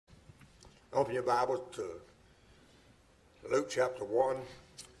Open your Bibles to Luke chapter 1.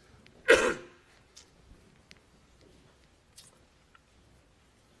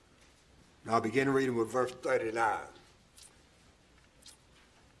 I'll begin reading with verse 39.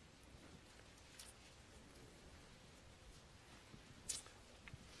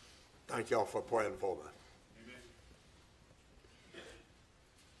 Thank y'all for praying for me. Amen.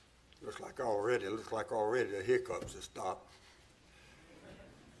 Looks like already the hiccups have stopped.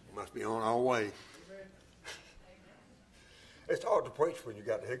 Must be on our way. Amen. It's hard to preach when you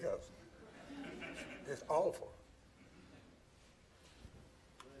got the hiccups. It's awful.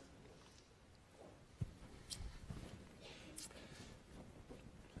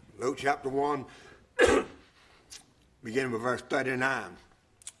 Luke chapter 1, beginning with verse 39.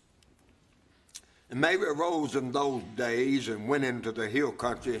 And Mary arose in those days and went into the hill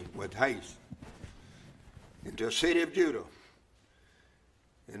country with haste, into the city of Judah,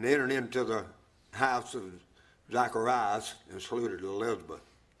 and entered into the house of Zacharias and saluted Elizabeth.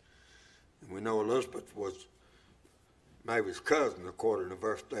 And we know Elizabeth was Mary's cousin, according to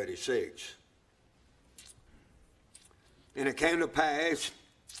verse 36. And it came to pass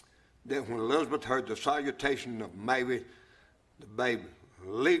that when Elizabeth heard the salutation of Mary, the baby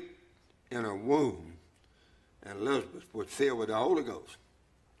leaped in her womb, and Elizabeth was filled with the Holy Ghost.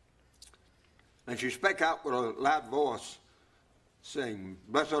 And she spake out with a loud voice, saying,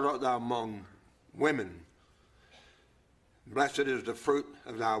 Blessed art thou among women, blessed is the fruit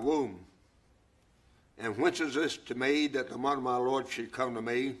of thy womb. And whence is this to me that the mother of my Lord should come to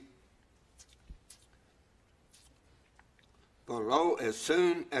me? For lo, as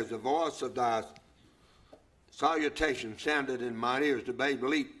soon as the voice of thy salutation sounded in mine ears, the babe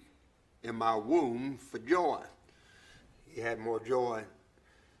leaped in my womb for joy. He had more joy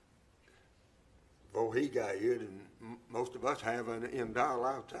before he got here than most of us have in our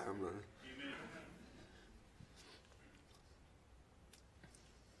lifetime. Amen.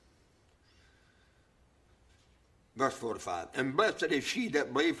 Verse 45. And blessed is she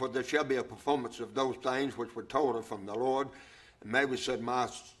that believeth, for there shall be a performance of those things which were told her from the Lord. And Mary said, My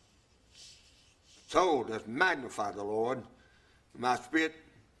soul doth magnify the Lord, my spirit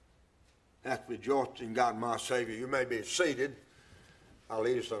hath rejoiced in God my Savior. You may be seated. I'll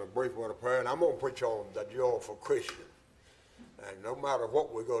lead us in a brief word of prayer, and I'm going to preach on the joyful Christian. And no matter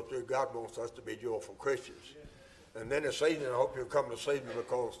what we go through, God wants us to be joyful Christians. And then this evening, I hope you'll come this evening,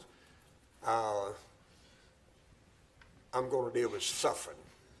 because I'm going to deal with suffering.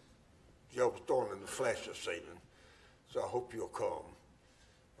 Job's thorn in the flesh this evening. So I hope you'll come.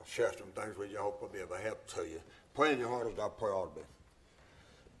 I'll share some things with you. I hope I'll be of a help to you. Pray in your heart as I pray ought to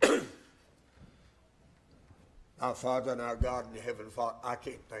be. Our Father and our God in heaven, Father, I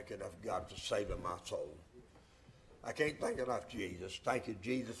can't thank enough, God, for saving my soul. I can't thank enough, Jesus. Thank you,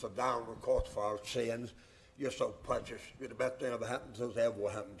 Jesus, for dying on the cross for our sins. You're so precious. You're the best thing ever happened to us, ever will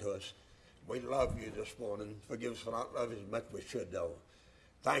happen to us. We love you this morning. Forgive us for not loving as much as we should, though.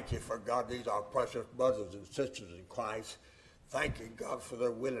 Thank you for, God, these are our precious brothers and sisters in Christ. Thank you, God, for their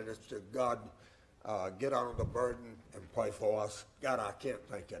willingness to, God, get on the burden and pray for us. God, I can't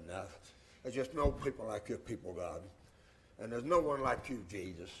thank you enough. There's just no people like your people, God. And there's no one like you,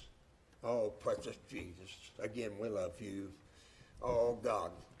 Jesus. Oh, precious Jesus. Again, we love you. Oh, God.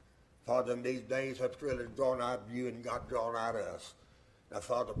 Father, in these days, that's really drawn out of you and God drawn out of us. Now,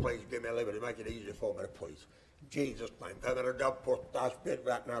 Father, please give me a liberty. Make it easier for me to preach. In Jesus' name. Heaven and God, pour thy spirit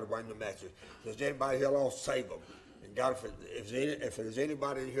right now to bring the message. If there's anybody here lost, save them. And God, if there's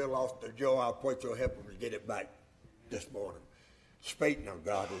anybody here lost their joy, I pray you'll help them to get it back this morning. Speak now,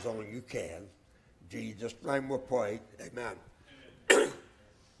 God, as only you can. In Jesus' name we pray. Amen.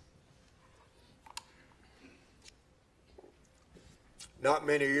 Not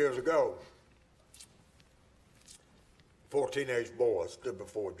many years ago, 4 teenage boys stood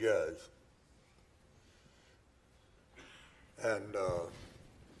before a judge. And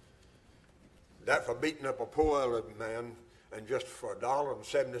that for beating up a poor elderly man, and just for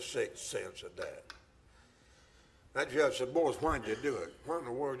 $1.76 a day. That judge said, boys, why did you do it? Why in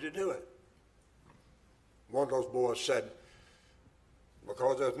the world did you do it? One of those boys said,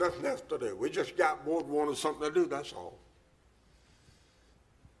 because there's nothing else to do. We just got bored and wanted something to do, that's all.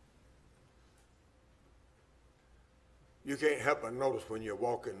 You can't help but notice when you're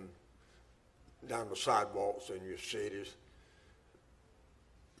walking down the sidewalks in your cities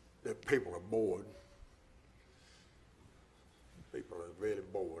that people are bored. People are really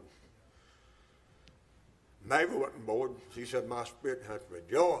bored. Mary wasn't bored. She said, my spirit has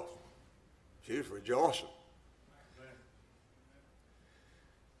rejoiced. She was rejoicing.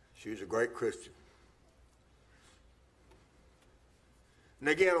 She was a great Christian. And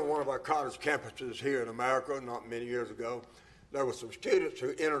again, on one of our college campuses here in America, not many years ago, there were some students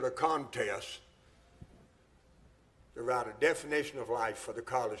who entered a contest to write a definition of life for the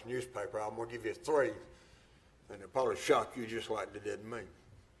college newspaper. I'm going to give you 3, and it'll probably shock you just like they did me.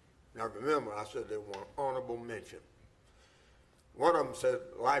 Now remember, I said they want honorable mention. One of them said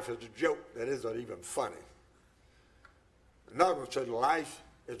life is a joke that isn't even funny. Another one said life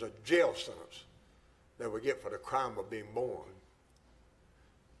is a jail sentence that we get for the crime of being born.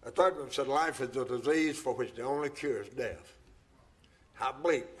 A third one said life is a disease for which the only cure is death. How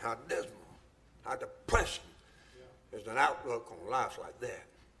bleak, how dismal, how depressing is an outlook on life like that.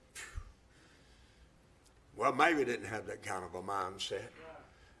 Well, Mary didn't have that kind of a mindset.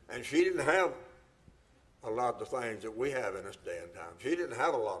 And she didn't have a lot of the things that we have in this day and time. She didn't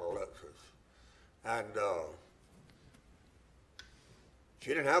have a lot of luxuries. And she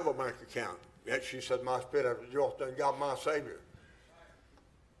didn't have a bank account. Yet she said, my spirit has rejoiced in God my Savior.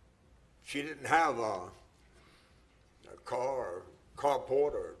 She didn't have a car or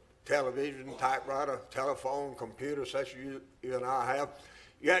carport or television, typewriter, telephone, computer, such as you and I have.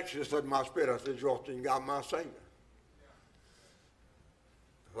 Yet she said, my spirit has rejoiced in God my Savior.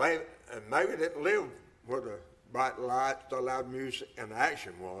 And Mary didn't live where the bright lights, the loud music, and the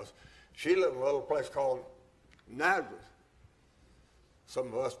action was. She lived in a little place called Nazareth. Some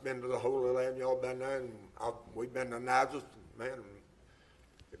of us been to the Holy Land, y'all been there, and we've been to Nazareth. Man,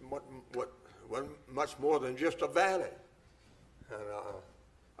 it wasn't much more than just a valley. And,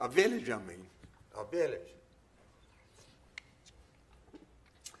 a village, a village.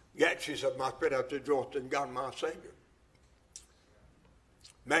 Yet she said, my spirit hath rejoiced in God my Savior.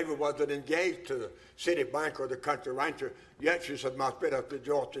 Mary wasn't engaged to the city bank or the country rancher, yet she said, my spirit hath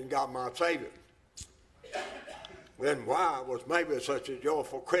rejoiced in God my Savior. Then why was Mary such a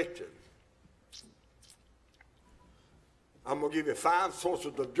joyful Christian? I'm going to give you 5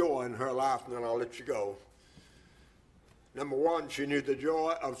 sources of joy in her life, and then I'll let you go. Number 1, she knew the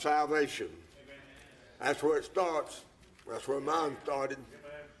joy of salvation. Amen. That's where it starts. That's where mine started.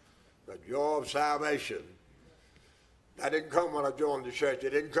 Amen. The joy of salvation. That didn't come when I joined the church.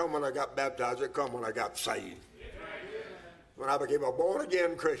 It didn't come when I got baptized. It come when I got saved. Amen. When I became a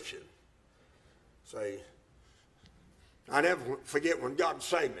born-again Christian. See, I never forget when God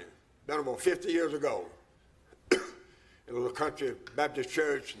saved me. Been about 50 years ago. In a little country Baptist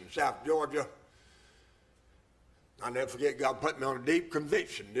church in South Georgia. I never forget God put me on a deep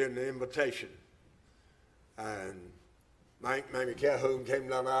conviction during the invitation. And Mamie Calhoun came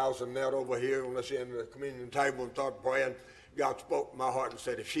down the aisles and knelt over here on this end of the communion table and started praying. God spoke to my heart and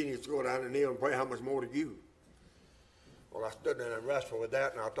said, if she needs to go down and kneel and pray, how much more do you? Well, I stood there and wrestled with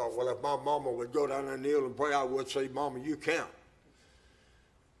that, and I thought, well, if my mama would go down there and kneel and pray, I would say, Mama, you can't.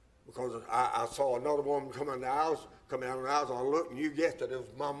 Because I saw another woman come down the aisles, and I looked, and you guessed it, it was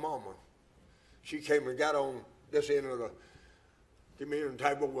my mama. She came and got on this end of the communion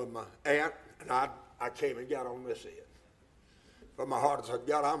table with my aunt, and I came and got on this end. But my heart said,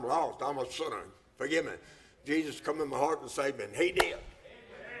 God, I'm lost. I'm a sinner. Forgive me. Jesus come in my heart and saved me, and he did.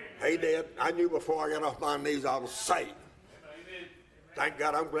 He did. I knew before I got off my knees I was saved. Thank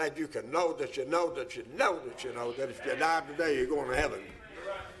God, I'm glad you can know that you know that you know that you know that if you died today, you're going to heaven.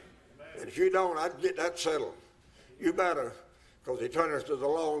 And if you don't, I'd get that settled. You better, because eternity is a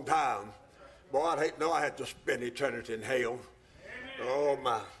long time. Boy, I'd hate to know I had to spend eternity in hell. Oh,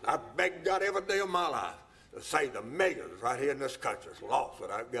 my. I beg God every day of my life to save the millions right here in this country that's lost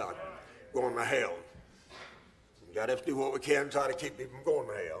without God going to hell. God, let's do what we can to try to keep people from going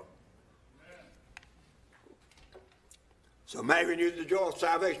to hell. So Mary knew the joy of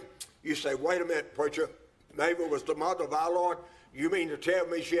salvation. You say, wait a minute, preacher. Mary was the mother of our Lord. You mean to tell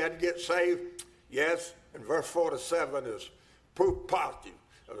me she had to get saved? Yes, and verse 47 is proof positive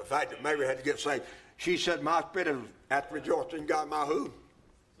of the fact that Mary had to get saved. She said, my spirit hath rejoiced in God, my who?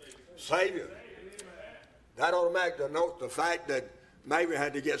 Savior. That automatically denotes the fact that Mary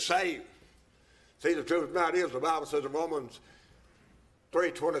had to get saved. See, the truth of the matter is, the Bible says in Romans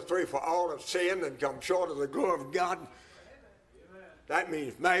 3:23, for all have sinned and come short of the glory of God. That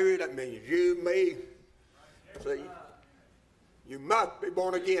means Mary, that means you, me. See, you must be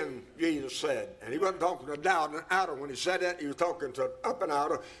born again, Jesus said. And he wasn't talking to down and outer. When he said that, he was talking to up and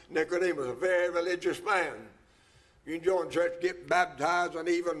outer. Nicodemus was a very religious man. You can join church, get baptized, and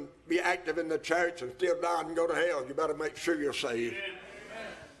even be active in the church and still die and go to hell. You better make sure you're saved.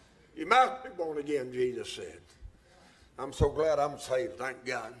 You must be born again, Jesus said. I'm so glad I'm saved, thank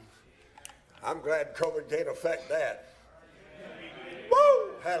God. I'm glad COVID can't affect that.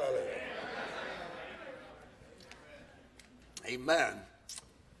 Woo! Hallelujah. Amen.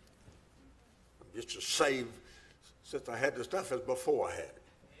 I'm just a since I had the stuff as before I had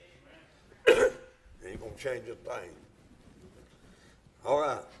it. Ain't going to change a thing. All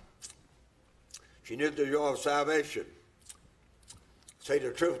right. She knew the joy of salvation. See,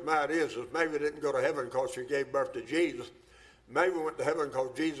 the truth of the matter is Mary didn't go to heaven because she gave birth to Jesus. Mary went to heaven because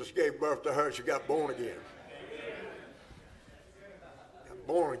Jesus gave birth to her. She got born again. Got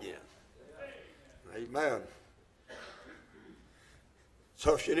born again. Amen.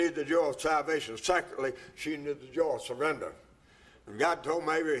 So she knew the joy of salvation. Secondly, she knew the joy of surrender. And God told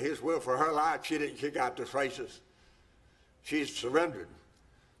Mary his will for her life. She didn't kick out the traces. She surrendered.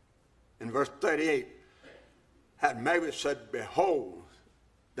 In verse 38, had Mary said, behold,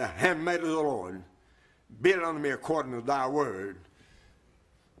 the handmaid of the Lord, be it unto me according to thy word.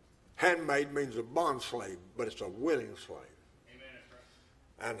 Handmaid means a bond slave, but it's a willing slave.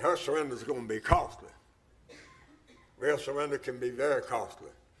 Amen. And her surrender is going to be costly. Real surrender can be very costly.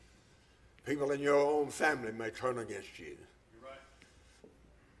 People in your own family may turn against you. You're right.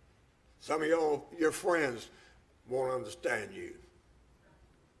 Some of your friends won't understand you.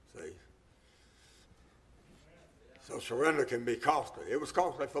 See? So surrender can be costly. It was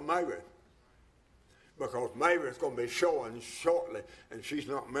costly for Mary. Because Mary is going to be showing shortly, and she's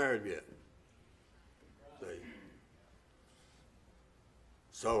not married yet. See?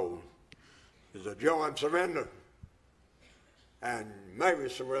 So, there's a joy in surrender. And Mary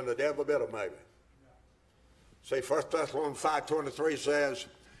surrendered every bit of Mary. See, 1 Thessalonians 5:23 says,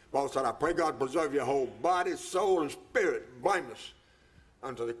 Paul said, I pray God preserve your whole body, soul, and spirit blameless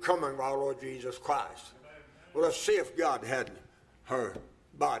unto the coming of our Lord Jesus Christ. Well, let's see if God had her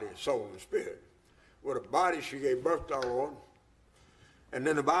body, soul, and spirit. With her body, she gave birth to our Lord. And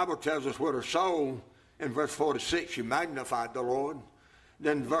then the Bible tells us with her soul, in verse 46, she magnified the Lord.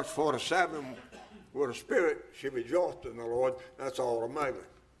 Then in verse 47, with her spirit, she rejoiced in the Lord. That's all of Mary.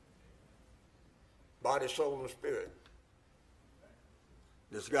 Body, soul, and spirit.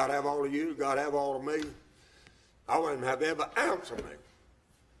 Does God have all of you? God have all of me? I want him to have every ounce of me.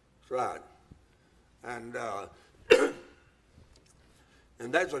 That's right. And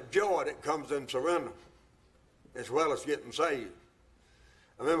and there's a joy that comes in surrender as well as getting saved.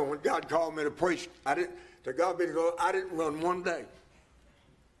 I remember when God called me to preach, to God be the glory, I didn't run one day.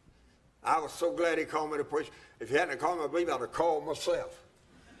 I was so glad he called me to preach. If he hadn't called me, I believe I'd have called myself.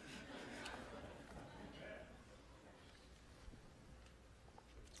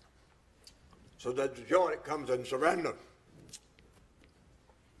 So there's the joy that comes in surrender.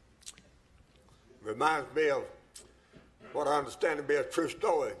 Reminds me of what I understand to be a true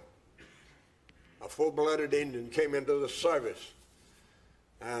story. A full-blooded Indian came into the service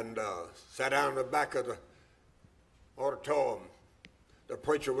and sat down in the back of the auditorium. The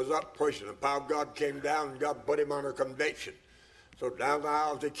preacher was up preaching. The power of God came down and God put him under conviction. So down the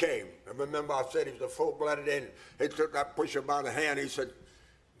aisles he came. And remember I said he was a full-blooded Indian. He took that preacher by the hand. He said,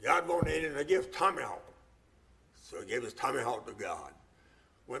 God wanted Indian to give tomahawk. So he gave his tomahawk to God.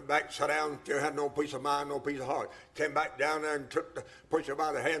 Went back, sat down, still had no peace of mind, no peace of heart. Came back down there and took the preacher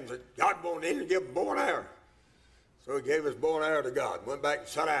by the hand and said, God wanted Indian to give him bow and arrow. So he gave his bow and arrow to God. Went back and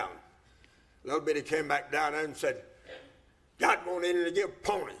sat down. A little bit he came back down there and said, God wanted him to give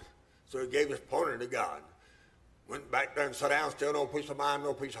pony. So he gave his pony to God. Went back there and sat down, still no peace of mind,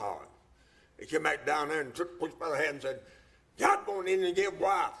 no peace of heart. He came back down there and took the preacher by the hand and said, God wanted him to give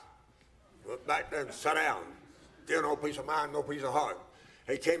wife. Went back there and sat down. Still no peace of mind, no peace of heart.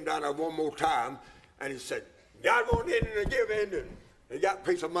 He came down there one more time and he said, God wanted him to give Indian. He got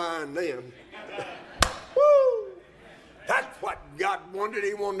peace of mind then. Woo! That's what God wanted.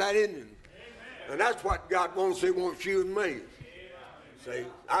 He wanted that Indian. And that's what God wants. He wants you and me. See,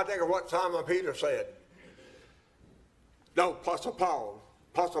 I think of what Simon Peter said. No, Apostle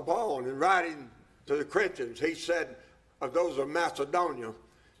Paul, in writing to the Corinthians, he said of those of Macedonia,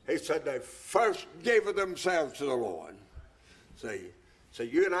 he said they first gave of themselves to the Lord. See, so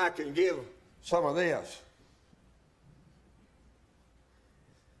you and I can give some of this.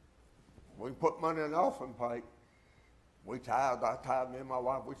 We put money in the offering plate. We tithe, I tithe, me and my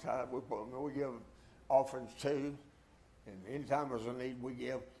wife, we tithe, we give offerings too. And anytime there's a need, we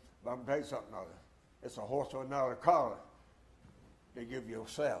give. But I'm going to tell you something other. It's a horse or another collar to give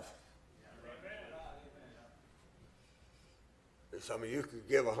yourself. Some of you could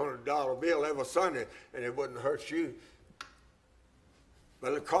give a $100 bill every Sunday and it wouldn't hurt you.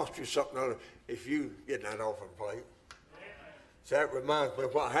 But it'll cost you something other if you get that offering plate. So that reminds me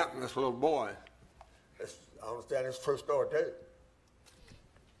of what happened to this little boy. I understand it's a true story too.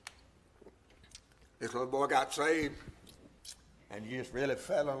 This little boy got saved and he just really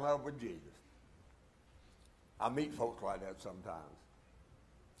fell in love with Jesus. I meet folks like that sometimes.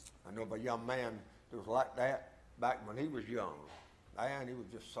 I know of a young man that was like that, back when he was young. Man, he was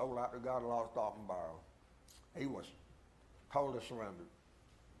just sold out to God, lost off and barrel. He was totally surrendered.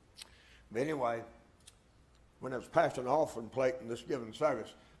 But anyway, when I was passing an offering plate in this giving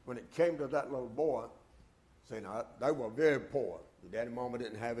service, when it came to that little boy, see, now, they were very poor. The daddy and mama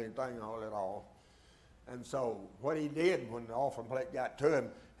didn't have anything all at all. And so what he did when the offering plate got to him,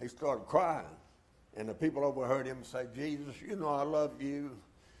 he started crying. And the people overheard him say, Jesus, you know I love you.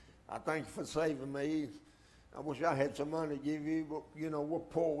 I thank you for saving me. I wish I had some money to give you, but, you know, we're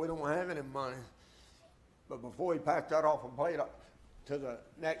poor. We don't have any money. But before he passed that offering plate up to the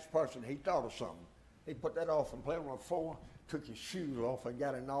next person, he thought of something. He put that offering plate on the floor, took his shoes off and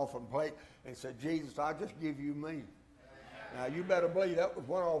got an offering plate and said, Jesus, I just give you me. Now, you better believe that was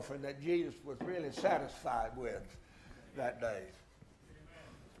one offering that Jesus was really satisfied with that day.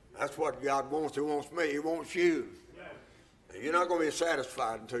 That's what God wants. He wants me. He wants you. And you're not going to be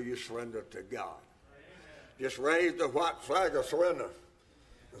satisfied until you surrender to God. Just raise the white flag of surrender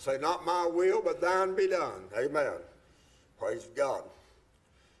and say, not my will, but thine be done. Amen. Praise God.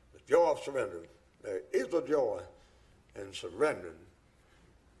 The joy of surrender. There is a joy in surrendering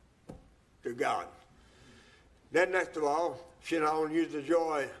to God. Then next of all, she not only used the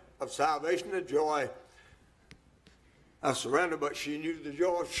joy of salvation, the joy of surrender, but she used the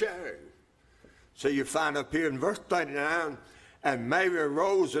joy of sharing. So you find up here in verse 39, and Mary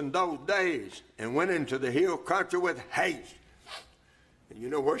arose in those days and went into the hill country with haste. And you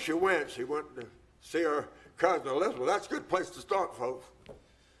know where she went? She went to see her cousin Elizabeth. That's a good place to start, folks.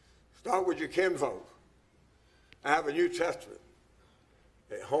 Start with your kinfolk. I have a New Testament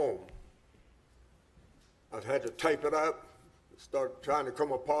at home. I've had to tape it up, start trying to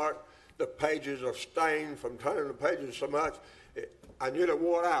come apart. The pages are stained from turning the pages so much. I nearly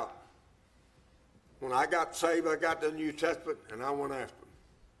wore out. When I got saved, I got the New Testament, and I went after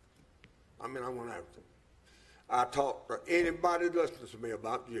them. I went after them. I talked to anybody that listens to me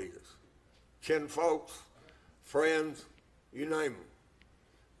about Jesus. Kinfolks, friends, you name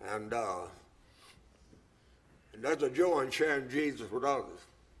them. And there's a joy in sharing Jesus with others.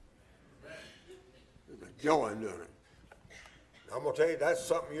 There's a joy in doing it. I'm going to tell you, that's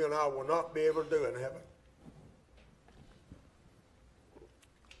something you and I will not be able to do in heaven.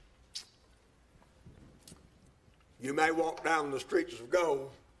 You may walk down the streets of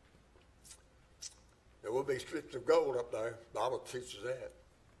gold. There will be streets of gold up there. The Bible teaches that.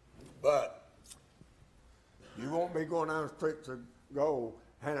 But you won't be going down the streets of gold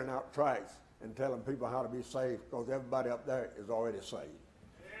handing out tracts and telling people how to be saved, because everybody up there is already saved.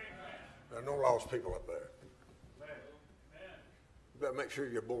 There are no lost people up there. You better make sure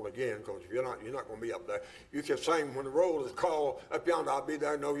you're born again, because if you're not going to be up there. You can sing when the roll is called up yonder, I'll be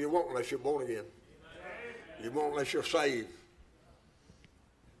there. No, you won't unless you're born again. You won't unless you're saved.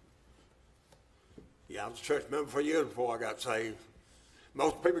 Yeah, I was a church member for years before I got saved.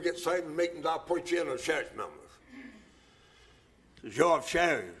 Most people get saved in meetings I preach in as church members. The joy of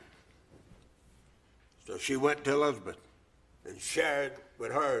sharing. So she went to Elizabeth and shared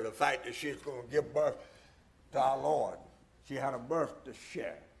with her the fact that she's going to give birth to our Lord. She had a birth to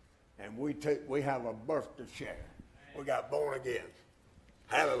share, and we have a birth to share. We got born again.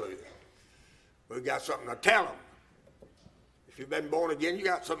 Hallelujah. We got something to tell them. If you've been born again, you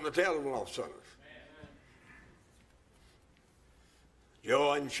got something to tell them, lost sinners.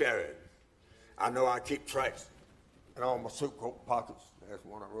 Joy and sharing. I know I keep tracks in all my suit coat pockets. There's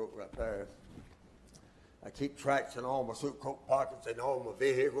one I wrote right there. I keep tracks in all my suit coat pockets and all my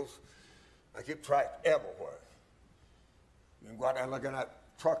vehicles. I keep tracks everywhere. You can go out there and look at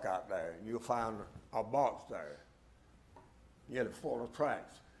that truck out there, and you'll find a box there, nearly full of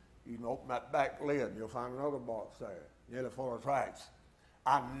tracks. You can open that back lid, and you'll find another box there, nearly full of tracks.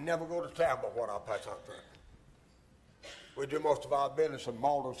 I never go to town but what I pass out there. We do most of our business in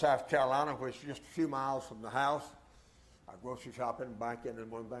Milton, South Carolina, which is just a few miles from the house. I grocery shopping, banking, and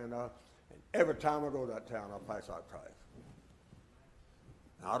one thing and another. And every time I go to that town, I pass out tracks.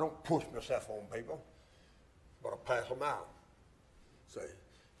 Now, I don't push myself on people, but I pass them out. See,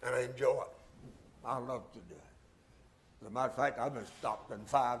 and I enjoy it. I love to do it. As a matter of fact, I've been stopped in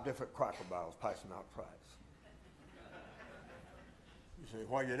 5 different Cracker Barrels passing out tracts. You say,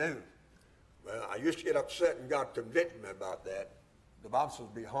 what do you do? Well, I used to get upset and God convicted me about that. The Bible says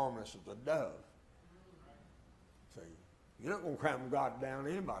be harmless as a dove. See, you're not going to cram God down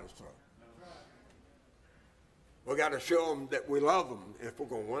anybody's throat. We got to show them that we love them if we're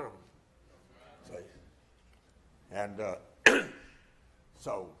going to win them. See, and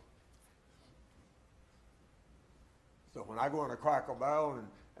so when I go in a Cracker Barrel,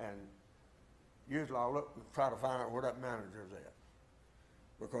 and usually I look and try to find out where that manager's at,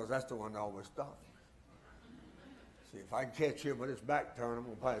 because that's the one that always stops me. See, if I can catch him with his back turned, I'm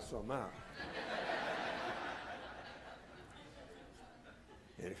going to pass something out.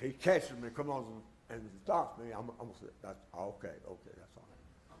 And if he catches me, come on and stops me, I'm going to say, that's okay, that's all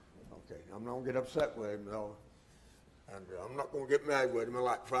right. Okay, I'm not going to get upset with him, though. And I'm not going to get mad with him. I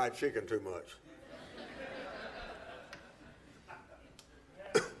like fried chicken too much.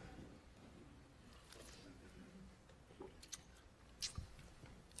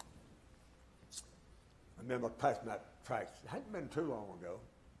 I remember passing that track. It hadn't been too long ago.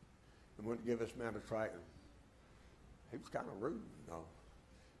 I went to give this man a track, and he was kind of rude, you know.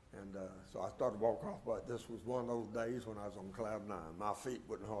 And so I started walking off, but this was one of those days when I was on cloud nine. My feet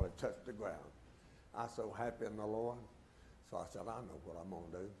wouldn't hardly touch the ground. I was so happy in the Lord. So I said, I know what I'm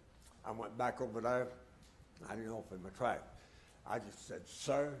going to do. I went back over there. I didn't offer him a track. I just said,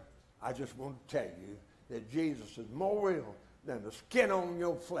 sir, I just want to tell you that Jesus is more real than the skin on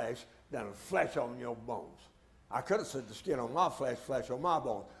your flesh, than the flesh on your bones. I could have said the skin on my flesh, flesh on my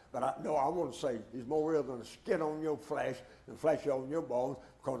bones. But I want to say he's more real than the skin on your flesh and flesh on your bones,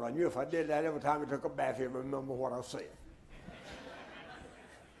 because I knew if I did that every time he took a bath, he'd remember what I said.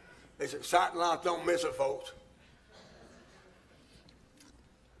 It's exciting life. Don't miss it, folks.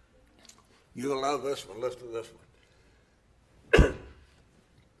 You'll love this one. Listen to this one.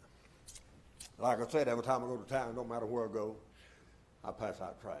 Like I said, every time I go to town, no matter where I go, I pass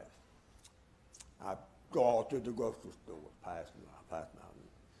out trash. I go all through the grocery store, pass them out.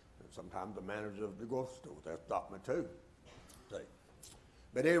 And sometimes the manager of the grocery store, they'll stop me too. See.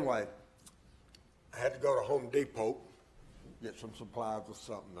 But anyway, I had to go to Home Depot, get some supplies or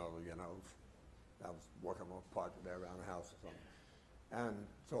something or other, you know. I was working on a project there around the house or something. And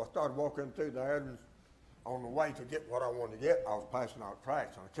so I started walking through there, and on the way to get what I wanted to get, I was passing out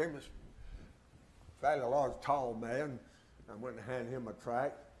tracts. And I came this fairly large, tall man, and I went and handed him a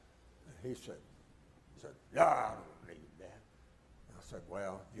tract. And he said, yeah, I don't need that. And I said,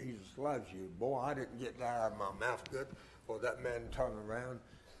 well, Jesus loves you. Boy, I didn't get that out of my mouth good. Well, that man turned around.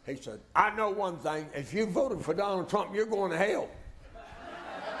 He said, I know one thing. If you voted for Donald Trump, you're going to hell.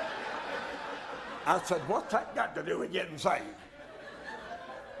 I said, what's that got to do with getting saved?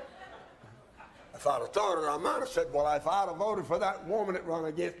 If I'd have thought it, I might have said, well, if I'd have voted for that woman that run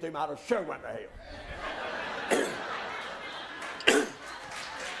against him, I'd have sure went to hell.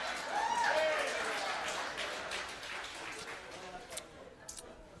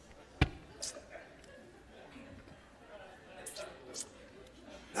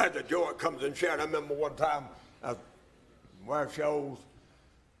 That's the joy that comes in sharing. I remember one time I was wearing shows,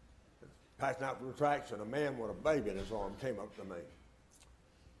 passing out from the tracks, and a man with a baby in his arm came up to me.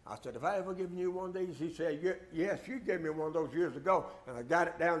 I said, have I ever given you one of these? He said, yes, you gave me one of those years ago. And I got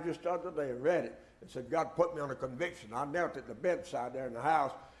it down just the other day and read it. It said, God put me on a conviction. I knelt at the bedside there in the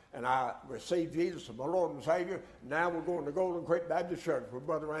house, and I received Jesus as my Lord and Savior. Now we're going to Golden Creek Baptist Church with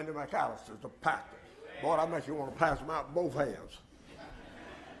Brother Randy McAllister, the pastor. Boy, I make you want to pass them out with both hands.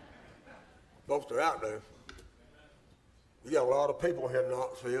 Folks are out there. We got a lot of people here in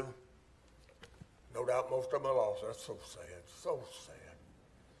Knoxville. No doubt most of them are lost. That's so sad, so sad.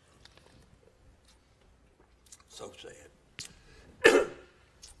 So sad.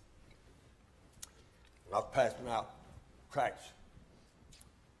 I was passing out tracts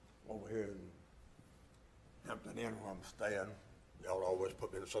over here in Hampton Inn where I'm staying. Y'all always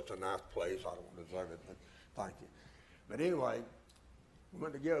put me in such a nice place. I don't deserve it, but thank you. But anyway, we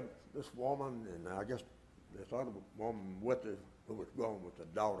went to give this woman, and I guess this other woman with her, who was going with the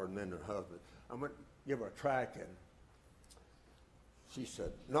daughter and then the husband, I went to give her a tract, and she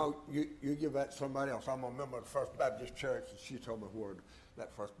said, no, you give that to somebody else. I'm a member of the First Baptist Church, and she told me where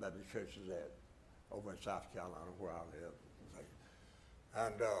that First Baptist Church is at, over in South Carolina, where I live.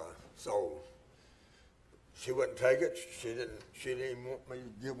 And so she wouldn't take it. She didn't even want me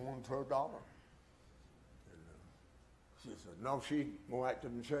to give one to her daughter. And, she said, no, she's more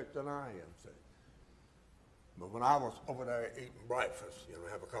active in church than I am. See. But when I was over there eating breakfast,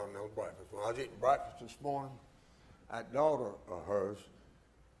 have a continental breakfast, when I was eating breakfast this morning, that daughter of hers,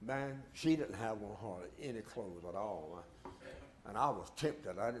 man, she didn't have on hardly any clothes at all. And I was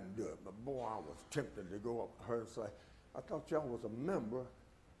tempted. I didn't do it, but boy, I was tempted to go up to her and say, I thought y'all was a member.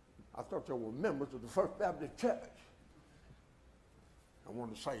 I thought y'all were members of the First Baptist Church. I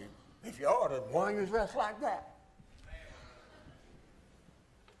wanted to say, if you are, then why are you dressed like that?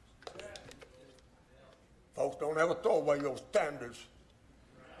 Folks, don't ever throw away your standards.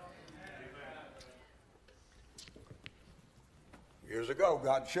 Years ago,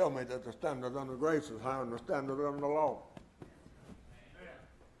 God showed me that the standard under grace is higher than the standard under the law.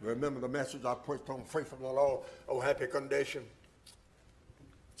 Remember the message I preached on free from the law, oh happy condition?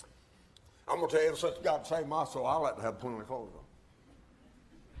 I'm going to tell you, since God saved my soul, I like to have plenty of clothes on.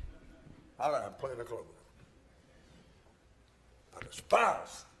 I like to have plenty of clothes on. I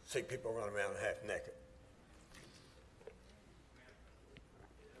despise to see people running around half naked.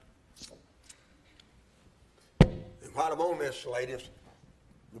 And while I'm on this, ladies,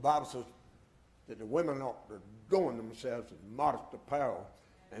 the Bible says that the women ought to adorn themselves in modest apparel,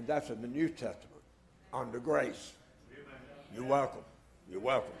 and that's in the New Testament, under grace. You're welcome. You're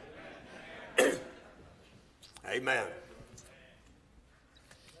welcome. Amen.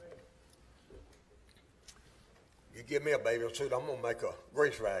 You give me a bathing suit, I'm going to make a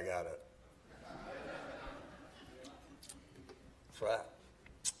grease rag out of it. That's right.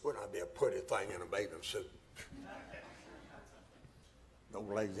 Wouldn't that be a pretty thing in a bathing suit? Those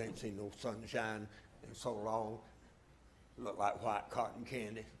ladies ain't seen no sunshine in so long. Look like white cotton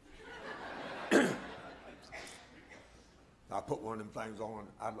candy. I put one of them things on,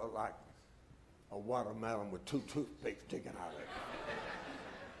 I look like a watermelon with 2 toothpicks sticking out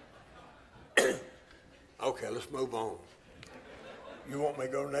of it. Okay, let's move on. You want me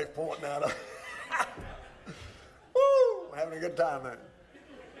to go to the next point now? Woo! Having a good time, man.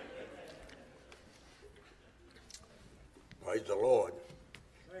 Praise the Lord.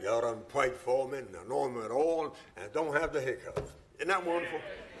 Y'all done prayed for me and anointed me with oil and don't have the hiccups. Isn't that wonderful?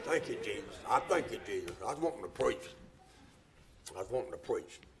 Thank you, Jesus. I thank you, Jesus. I was wanting to preach.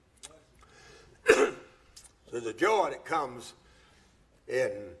 There's a joy that comes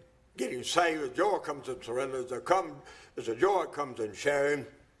in getting saved. There's a joy that comes in surrender. There's a joy that comes in sharing.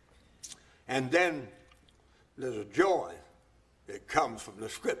 And then there's a joy that comes from the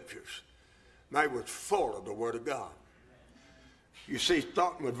Scriptures. Mary was full of the Word of God. You see,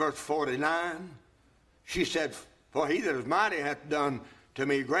 starting with verse 49, she said, "For he that is mighty hath done to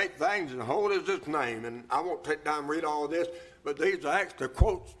me great things, and holy is his name." And I won't take time and read all this, but these are extra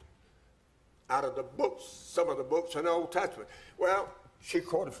quotes out of the books, some of the books in the Old Testament. Well, she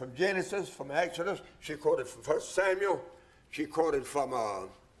quoted from Genesis, from Exodus. She quoted from 1 Samuel. She quoted from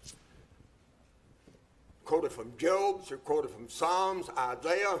Job. She quoted from Psalms,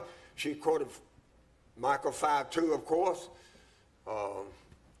 Isaiah. She quoted Micah 5:2, of course.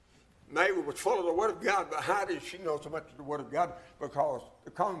 Mary was full of the Word of God, but how did she know so much of the Word of God? Because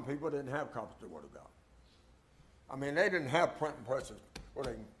the common people didn't have copies of the Word of God. I mean, they didn't have printing presses where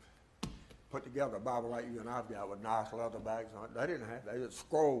they can put together a Bible like you and I've got with nice leather bags on it. They didn't have that. They just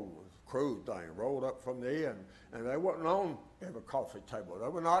scrolled, crude thing, rolled up from the end, and they wasn't on every coffee table. They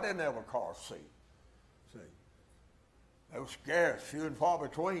were not in every car seat. See, they were scarce, few and far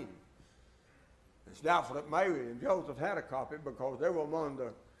between. It's doubtful that Mary and Joseph had a copy because they were among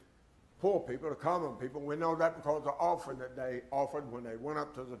the poor people, the common people. We know that because the offering that they offered when they went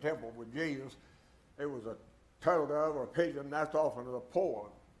up to the temple with Jesus, it was a turtle dove or a pigeon. That's the offering of the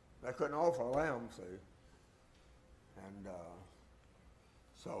poor. They couldn't offer a lamb, see. And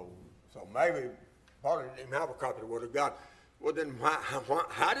so Mary probably didn't even have a copy of the Word of God. Well, then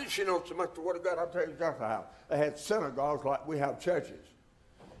how did she know so much of the Word of God? I'll tell you just how. They had synagogues like we have churches.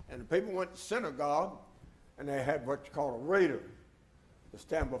 And the people went to synagogue, and they had what you call a reader to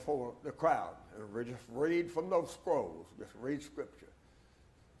stand before the crowd and just read from those scrolls, just read Scripture.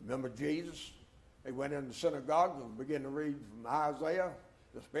 Remember Jesus? He went in the synagogue and began to read from Isaiah.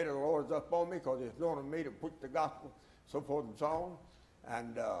 The Spirit of the Lord is up on me because He's anointed me to preach the gospel, so forth and so on.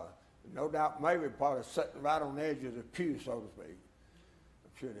 And no doubt Mary probably sitting right on the edge of the pew, so to speak.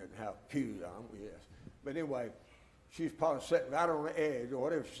 I'm sure they didn't have pews on them, yes. But anyway, she's probably sitting right on the edge or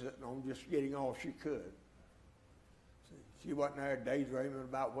whatever she's sitting on, just getting all she could. See, she wasn't there daydreaming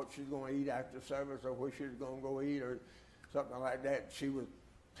about what she's going to eat after service or where she was going to go eat or something like that. She was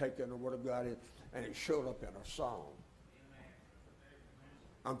taking the Word of God in, and it showed up in her song.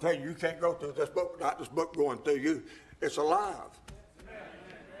 I'm telling you, you can't go through this book without this book going through you. It's alive.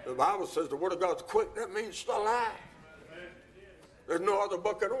 The Bible says the Word of God's quick. That means it's alive. There's no other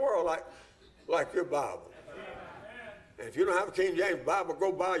book in the world like your Bible. And if you don't have a King James Bible,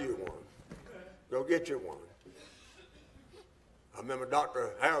 go buy you one. Go get you one. I remember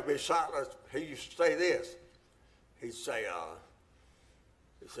Dr. Harold B. Sattler, he used to say this. He'd say,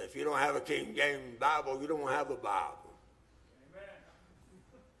 if you don't have a King James Bible, you don't have a Bible.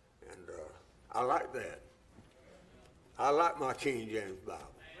 And I like that. I like my King James Bible.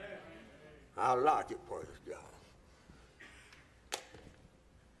 I like it, praise God.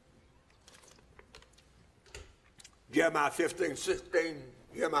 Jeremiah 15:16,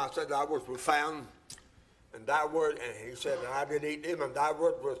 Jeremiah said, "Thy words were found, and thy word," and he said, "and I did eat them, and thy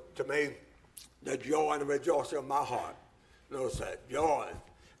word was to me the joy and the rejoicing of my heart." Notice that, joy.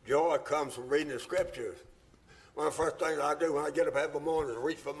 Joy comes from reading the Scriptures. One of the first things I do when I get up every morning is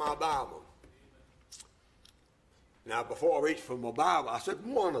reach for my Bible. Now, before I reach for my Bible, I said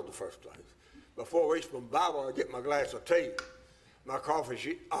one of the first things. Before I reach for my Bible, I get my glass of tea. My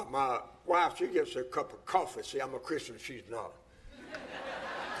coffee, my wife, she gets a cup of coffee. See, I'm a Christian, she's not.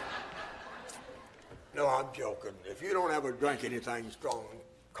 No, I'm joking. If you don't ever drink anything strong,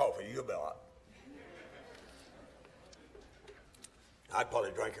 coffee, you'll be all right. I'd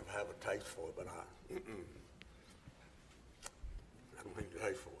probably drink if I have a taste for it, but I don't think the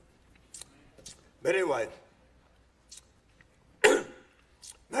taste for it. But anyway,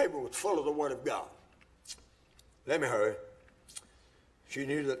 Mabel was full of the Word of God. Let me hurry. She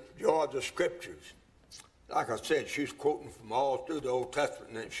knew the joy of the Scriptures. Like I said, she's quoting from all through the Old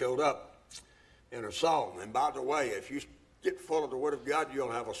Testament, and it showed up in a song. And by the way, if you get full of the Word of God, you'll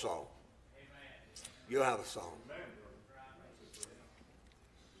have a song. Amen. You'll have a song. Amen.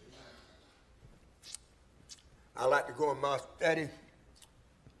 I like to go in my study,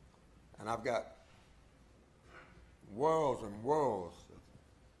 and I've got worlds and worlds of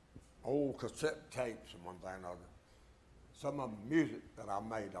old cassette tapes and one thing or another. Some of them music that I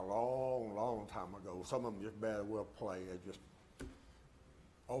made a long, long time ago. Some of them just barely will play. They're just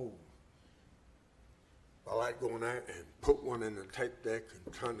old. I like going there and put one in the tape deck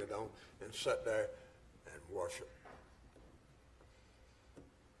and turn it on and sit there and worship.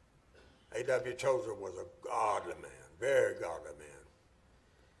 A.W. Tozer was a godly man, very godly man.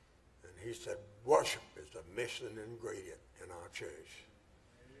 And he said, worship is the missing ingredient in our church.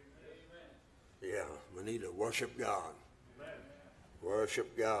 Amen. Yeah, we need to worship God. Amen.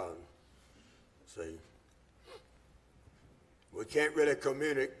 Worship God. See, we can't really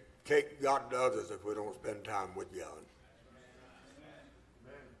communicate God to others if we don't spend time with God.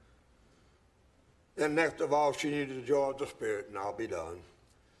 Amen. Then next of all, she needed the joy of the Spirit, and I'll be done.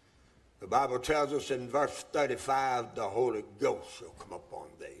 The Bible tells us in verse 35, the Holy Ghost shall come upon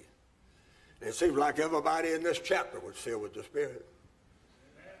thee. And it seems like everybody in this chapter was filled with the Spirit.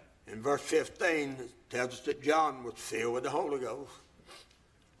 Amen. In verse 15, it tells us that John was filled with the Holy Ghost.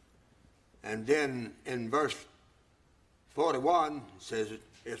 And then in verse 41, it says that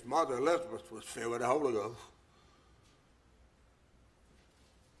his mother Elizabeth was filled with the Holy Ghost.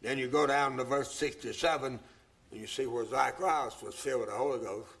 Then you go down to verse 67, and you see where Zacharias was filled with the Holy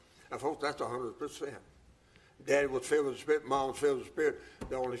Ghost. Now, folks, that's 100%. Daddy was filled with the Spirit, Mom was filled with the Spirit,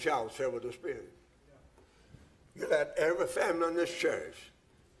 the only child was filled with the Spirit. You let every family in this church,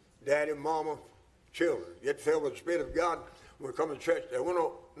 daddy, mama, children, get filled with the Spirit of God. When we come to church,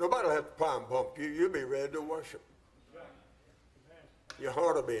 nobody will have to prime bump you. You'll be ready to worship. Your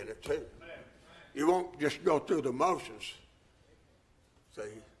heart will be in it, too. You won't just go through the motions. See,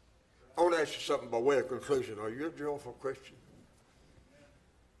 I want to ask you something by way of conclusion. Are you a joyful Christian?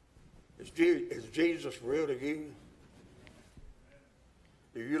 Is Jesus real to you?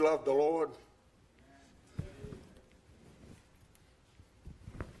 Do you love the Lord?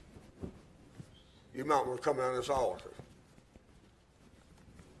 You might want to come down this altar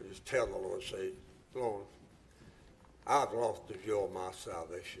and just tell the Lord, say, Lord, I've lost the joy of my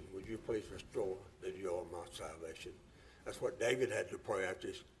salvation. Would you please restore the joy of my salvation? That's what David had to pray after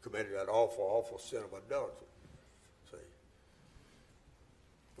he committed that awful, awful sin of adultery. See?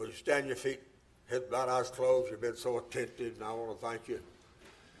 Would you stand your feet, head bowed, eyes closed? You've been so attentive, and I want to thank you.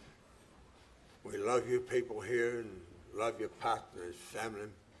 We love you people here and love your pastor and his family.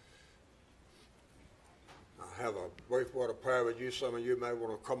 I have a brief word of prayer with you. Some of you may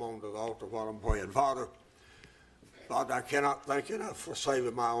want to come on to the altar while I'm praying. Father, I cannot thank you enough for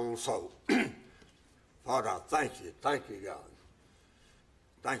saving my own soul. Father, I thank you. Thank you, God.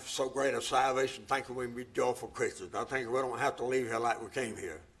 Thank you for so great a salvation. Thank you we can be joyful Christians. I think we don't have to leave here like we came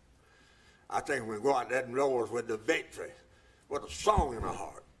here. I think we go out that doors with the victory, with a song in our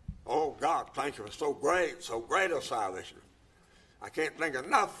heart. Oh, God, thank you for so great a salvation. I can't thank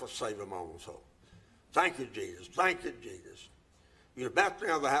enough for saving my own soul. Thank you, Jesus. Thank you, Jesus. You're the best thing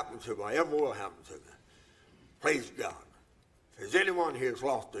ever happened to me, ever will happen to me. Praise God. If there's anyone here who's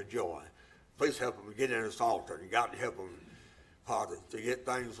lost their joy, please help them get in this altar. And God help them, Father, to get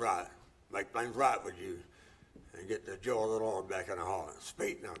things right, make things right with you, and get the joy of the Lord back in their heart.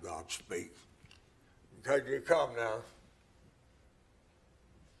 Speak now, God, speak. Encourage you to come now.